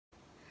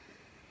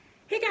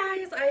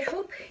guys, I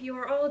hope you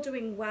are all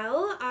doing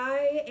well.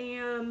 I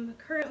am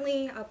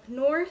currently up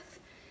north,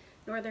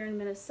 northern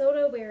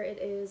Minnesota, where it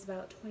is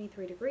about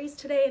 23 degrees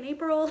today in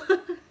April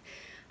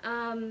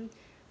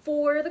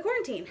for the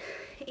quarantine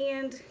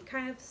and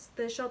kind of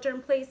the shelter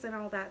in place and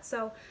all that.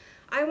 So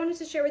I wanted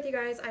to share with you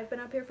guys, I've been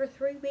up here for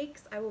 3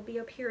 weeks. I will be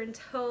up here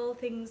until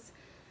things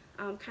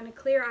kind of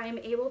clear. I am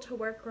able to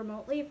work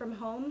remotely from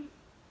home.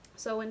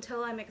 So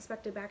until I'm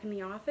expected back in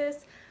the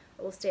office,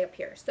 I will stay up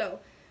here. So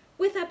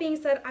with that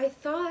being said, I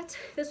thought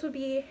this would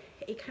be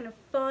a kind of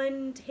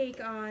fun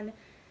take on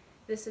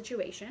this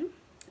situation.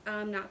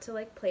 Not to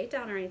like play it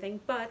down or anything,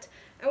 but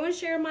I want to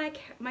share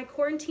my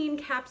quarantine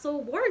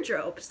capsule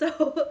wardrobe.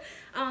 So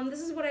this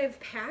is what I've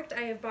packed.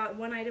 I have bought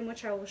one item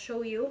which I will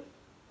show you,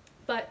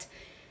 but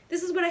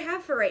this is what I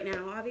have for right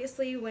now.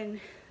 Obviously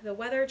when the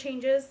weather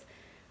changes,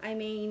 I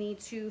may need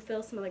to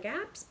fill some of the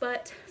gaps,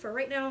 but for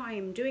right now I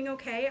am doing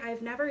okay.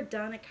 I've never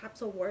done a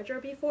capsule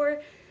wardrobe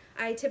before.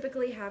 I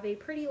typically have a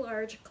pretty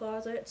large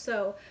closet,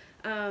 so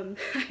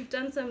I've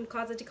done some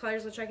closet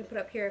declutters, which I can put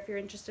up here if you're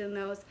interested in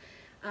those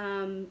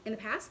in the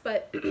past,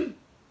 but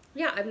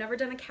yeah, I've never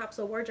done a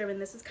capsule wardrobe,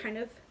 and this is kind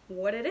of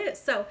what it is.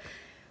 So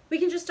we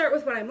can just start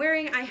with what I'm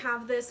wearing. I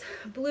have this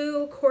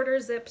blue quarter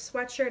zip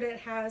sweatshirt. It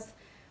has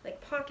like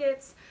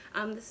pockets.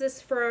 This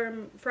is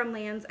from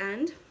Land's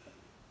End.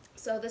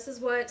 So this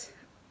is one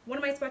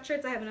of my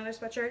sweatshirts. I have another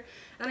sweatshirt,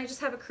 and I just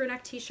have a crew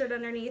neck t-shirt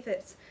underneath.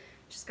 It's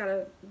just got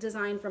a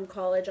design from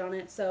college on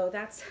it, so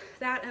that's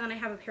that. And then I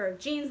have a pair of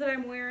jeans that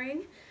I'm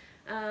wearing,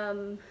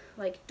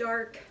 like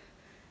dark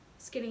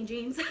skinny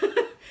jeans.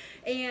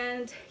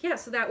 And yeah,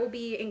 so that will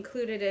be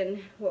included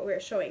in what we're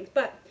showing,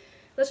 but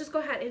let's just go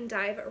ahead and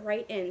dive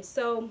right in.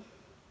 So I'm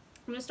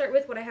going to start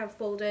with what I have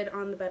folded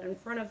on the bed in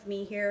front of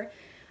me here.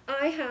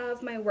 I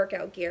have my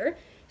workout gear.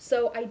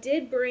 So I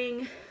did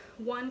bring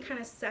one kind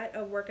of set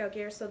of workout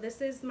gear. So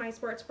this is my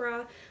sports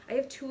bra. I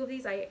have 2 of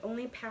these. I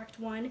only packed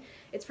one.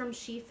 It's from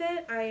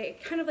SheFit. I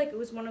kind of like, it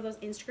was one of those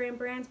Instagram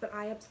brands, but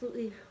I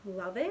absolutely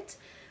love it.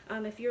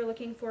 If you're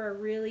looking for a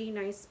really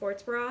nice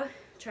sports bra,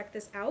 check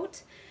this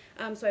out.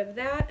 So I have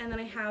that, and then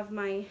I have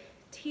my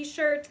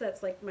t-shirt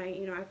that's like my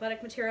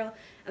athletic material,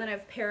 and then I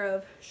have a pair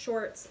of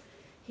shorts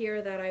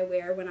here that I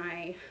wear when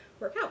I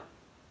work out.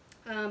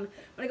 When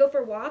I go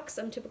for walks,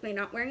 I'm typically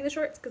not wearing the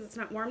shorts because it's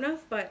not warm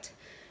enough, but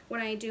when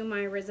I do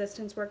my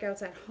resistance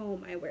workouts at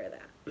home, I wear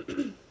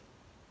that.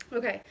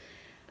 Okay,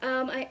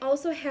 I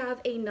also have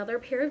another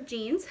pair of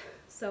jeans.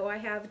 So I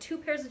have 2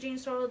 pairs of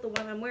jeans total, the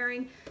one I'm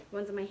wearing, the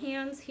ones in my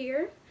hands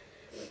here.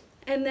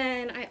 And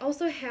then I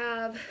also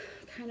have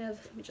kind of,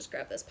 let me just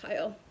grab this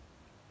pile.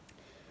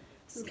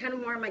 This is kind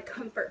of more my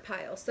comfort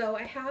pile. So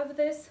I have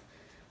this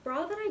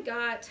bra that I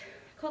got,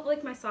 I call it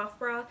like my soft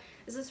bra.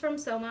 This is from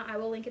Soma. I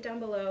will link it down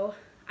below.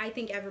 I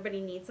think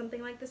everybody needs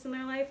something like this in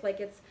their life.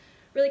 Like, it's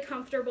really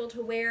comfortable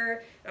to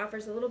wear. It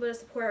offers a little bit of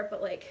support,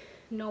 but like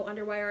no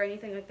underwire or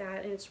anything like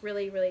that, and it's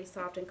really, really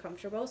soft and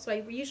comfortable. So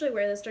I usually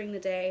wear this during the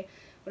day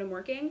when I'm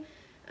working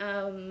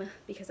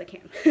because I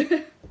can.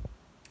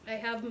 I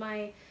have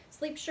my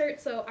sleep shirt.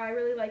 So I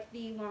really like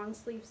the long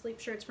sleeve sleep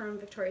shirts from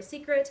Victoria's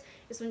Secret.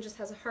 This one just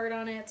has a heart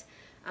on it,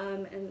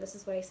 and this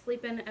is what I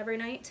sleep in every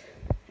night.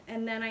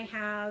 And then I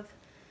have,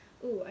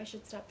 ooh, I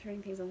should stop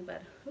throwing things on the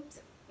bed.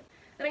 Oops.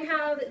 Then I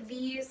have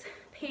these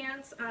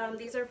pants.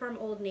 These are from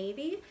Old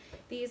Navy.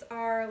 These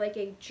are like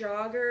a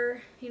jogger,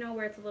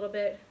 where it's a little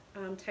bit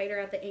tighter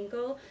at the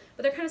ankle,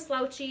 but they're kind of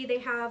slouchy. They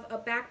have a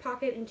back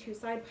pocket and 2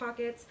 side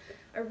pockets.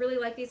 I really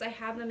like these. I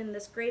have them in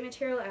this gray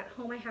material. At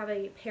home I have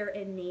a pair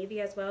in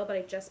navy as well, but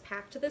I just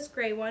packed this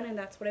gray one, and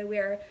that's what I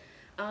wear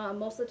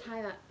most of the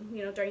time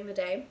during the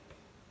day.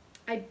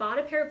 I bought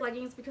a pair of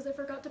leggings because I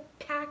forgot to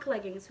pack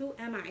leggings. Who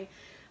am I?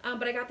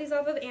 But I got these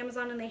off of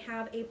Amazon, and they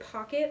have a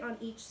pocket on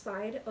each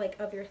side, like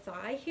of your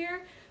thigh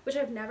here, which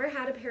I've never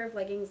had a pair of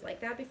leggings like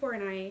that before,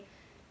 and I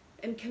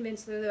am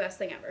convinced they're the best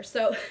thing ever.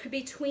 So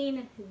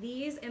between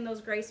these and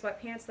those gray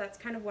sweatpants, that's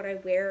kind of what I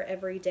wear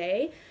every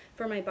day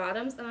for my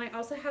bottoms. And I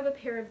also have a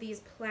pair of these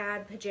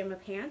plaid pajama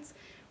pants,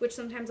 which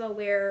sometimes I'll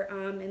wear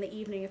in the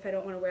evening if I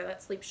don't want to wear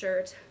that sleep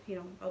shirt.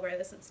 I'll wear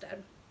this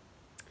instead.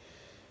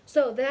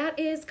 So that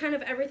is kind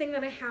of everything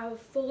that I have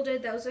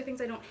folded. Those are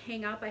things I don't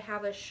hang up. I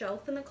have a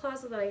shelf in the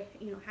closet that I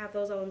have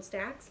those all in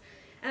stacks.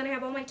 And I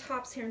have all my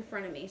tops here in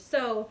front of me.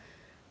 So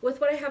with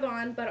what I have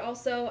on, but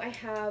also I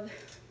have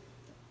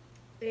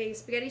a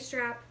spaghetti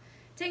strap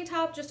tank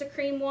top, just a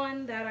cream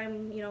one that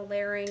I'm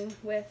layering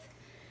with.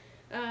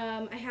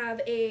 I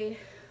have a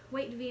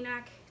white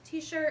v-neck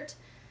t-shirt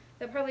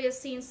that probably has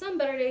seen some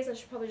better days. I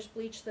should probably just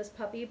bleach this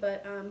puppy,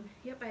 but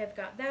yep, I have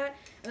got that.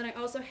 And then I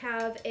also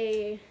have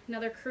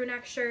another crew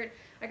neck shirt.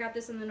 I got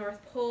this in the North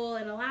Pole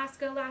in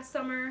Alaska last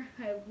summer.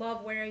 I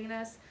love wearing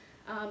this,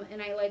 and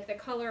I like the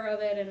color of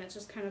it, and it's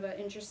just kind of an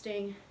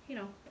interesting,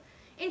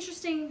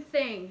 interesting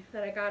thing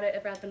that I got it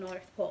about the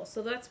North Pole.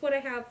 So that's what I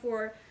have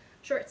for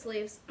short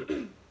sleeves.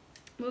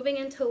 Moving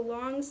into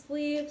long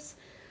sleeves,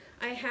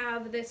 I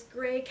have this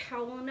gray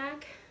cowl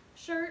neck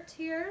shirt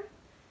here.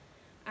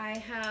 I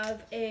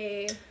have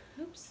a,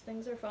 oops,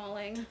 things are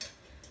falling.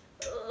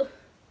 Ugh.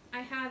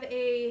 I have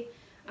a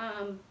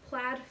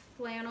Plaid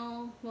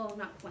flannel, well,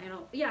 not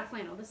flannel, yeah,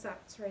 flannel, that's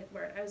the right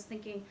word. I was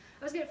getting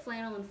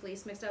flannel and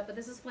fleece mixed up, but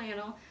this is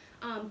flannel,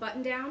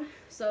 button down.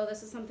 So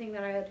this is something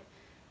that I'd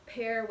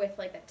pair with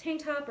like a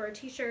tank top or a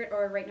t-shirt,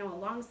 or right now a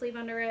long sleeve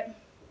under it.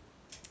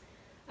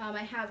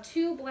 I have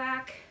two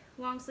black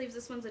long sleeves.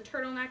 This one's a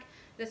turtleneck.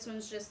 This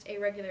one's just a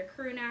regular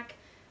crew neck.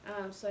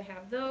 So I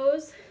have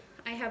those.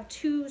 I have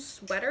two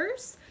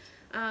sweaters.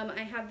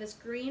 I have this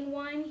green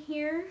one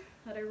here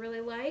that I really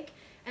like.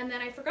 And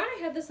then I forgot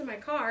I had this in my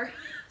car.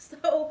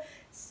 So,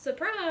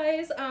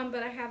 surprise!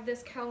 But I have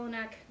this cowl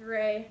neck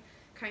gray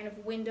kind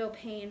of window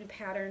pane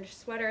patterned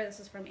sweater. This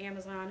is from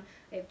Amazon.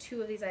 I have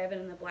two of these. I have it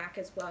in the black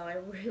as well. I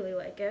really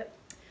like it.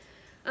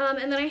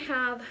 And then I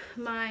have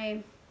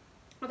my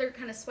other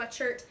kind of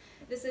sweatshirt.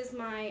 This is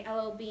my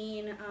LL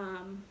Bean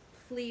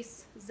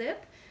fleece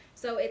zip.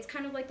 So it's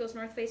kind of like those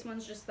North Face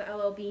ones, just the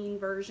LL Bean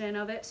version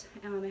of it.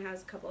 It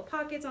has a couple of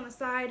pockets on the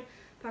side,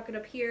 pocket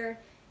up here,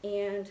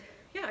 and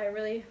yeah, I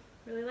really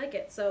like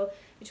it. So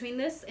between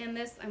this and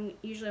this, I'm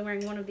usually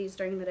wearing one of these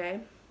during the day.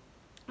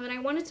 And then I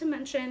wanted to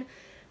mention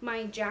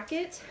my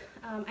jacket.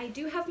 I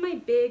do have my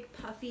big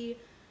puffy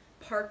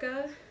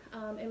parka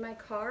in my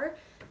car,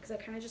 because I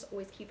kind of just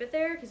always keep it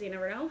there because you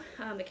never know.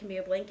 It can be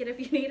a blanket if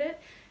you need it.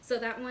 So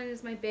that one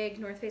is my big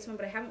North Face one,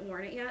 but I haven't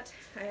worn it yet.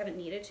 I haven't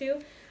needed to.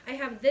 I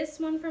have this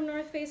one from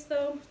North Face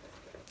though.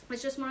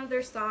 It's just one of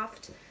their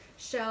soft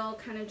shell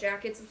kind of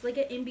jackets. It's like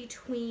an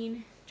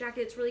in-between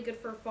jacket. It's really good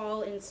for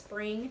fall and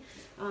spring.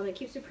 It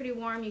keeps you pretty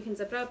warm. You can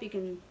zip it up. You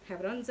can have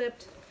it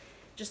unzipped.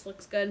 Just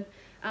looks good.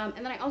 And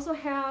then I also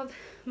have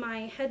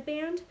my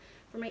headband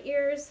for my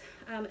ears,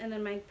 and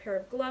then my pair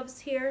of gloves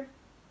here.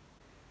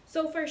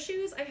 So for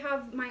shoes, I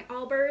have my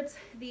Allbirds.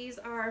 These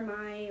are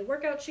my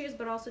workout shoes,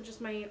 but also just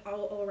my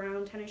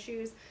all-around tennis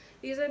shoes.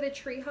 These are the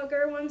tree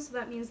hugger ones, so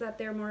that means that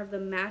they're more of the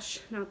mesh,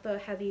 not the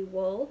heavy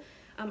wool.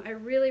 I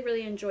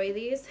really enjoy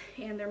these,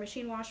 and they're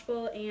machine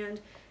washable, and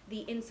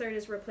the insert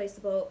is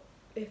replaceable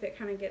if it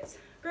kind of gets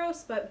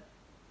gross, but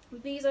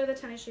these are the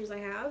tennis shoes I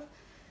have.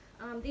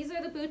 These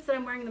are the boots that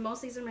I'm wearing the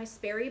most. These are my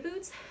Sperry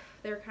boots.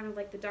 They're kind of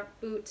like the duck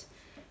boot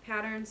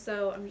pattern,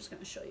 so I'm just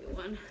going to show you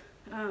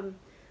one.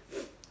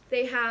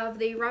 They have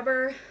the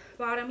rubber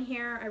bottom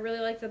here. I really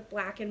like the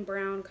black and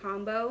brown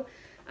combo.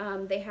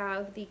 They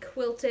have the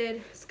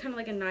quilted, it's kind of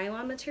like a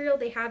nylon material.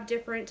 They have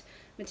different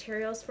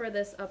materials for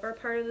this upper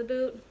part of the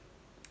boot.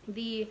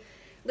 The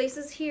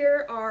laces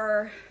here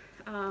are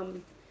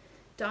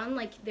done,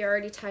 like they're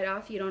already tied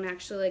off. You don't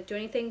actually like do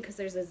anything because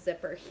there's a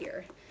zipper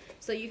here.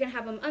 So you can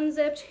have them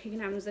unzipped, you can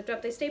have them zipped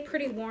up. They stay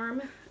pretty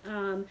warm.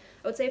 I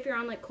would say if you're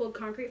on like cold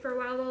concrete for a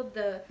while though,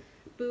 the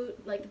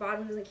boot, like the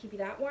bottom doesn't keep you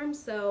that warm,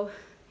 so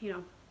you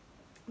know.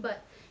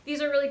 But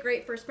these are really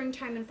great for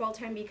springtime and fall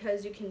time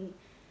because you can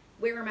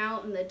wear them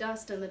out in the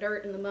dust and the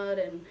dirt and the mud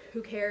and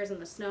who cares, in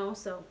the snow.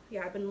 So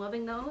yeah, I've been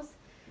loving those.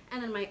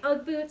 And then my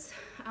Ugg boots.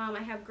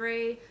 I have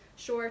gray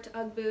short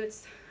Ugg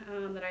boots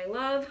that I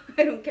love.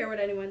 I don't care what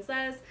anyone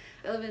says.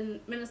 I live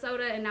in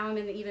Minnesota, and now I'm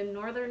in even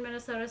northern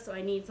Minnesota, so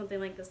I need something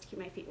like this to keep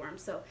my feet warm.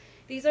 So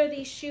these are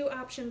the shoe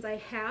options I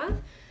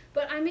have,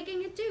 but I'm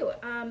making it do.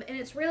 And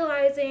it's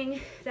realizing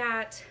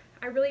that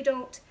I really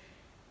don't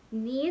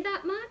need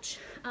that much.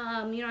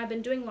 You know, I've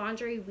been doing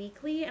laundry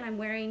weekly, and I'm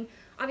wearing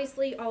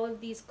obviously all of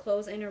these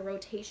clothes in a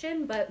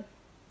rotation, but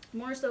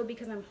more so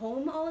because I'm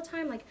home all the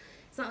time. Like,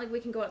 it's not like we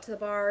can go out to the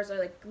bars or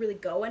like really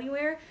go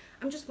anywhere.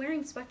 I'm just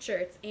wearing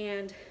sweatshirts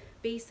and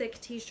basic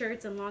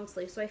t-shirts and long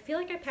sleeves. So I feel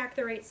like I packed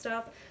the right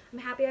stuff. I'm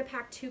happy I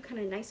packed two kind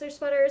of nicer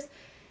sweaters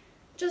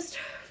just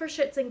for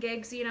shits and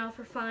gigs, you know,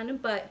 for fun.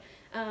 But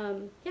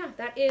yeah,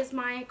 that is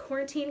my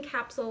quarantine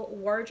capsule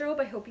wardrobe.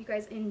 I hope you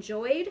guys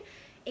enjoyed.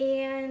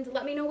 And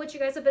let me know what you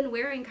guys have been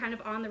wearing kind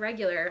of on the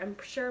regular. I'm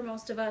sure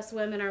most of us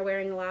women are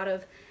wearing a lot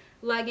of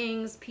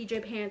leggings,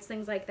 PJ pants,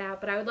 things like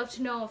that, but I would love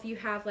to know if you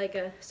have like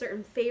a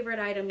certain favorite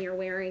item you're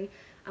wearing,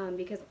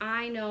 because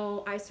I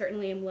know I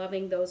certainly am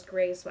loving those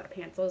gray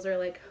sweatpants. Those are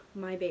like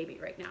my baby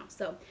right now.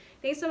 So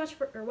thanks so much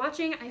for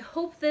watching. I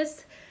hope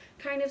this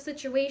kind of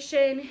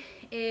situation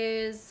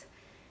is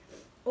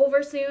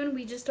over soon.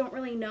 We just don't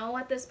really know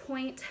at this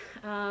point.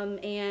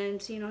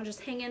 And you know,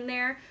 just hang in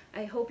there.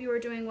 I hope you are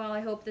doing well.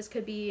 I hope this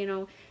could be, you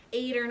know,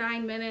 8 or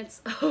 9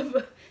 minutes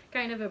of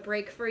kind of a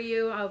break for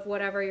you of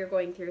whatever you're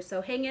going through. So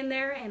hang in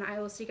there, and I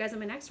will see you guys in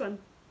my next one.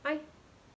 Bye.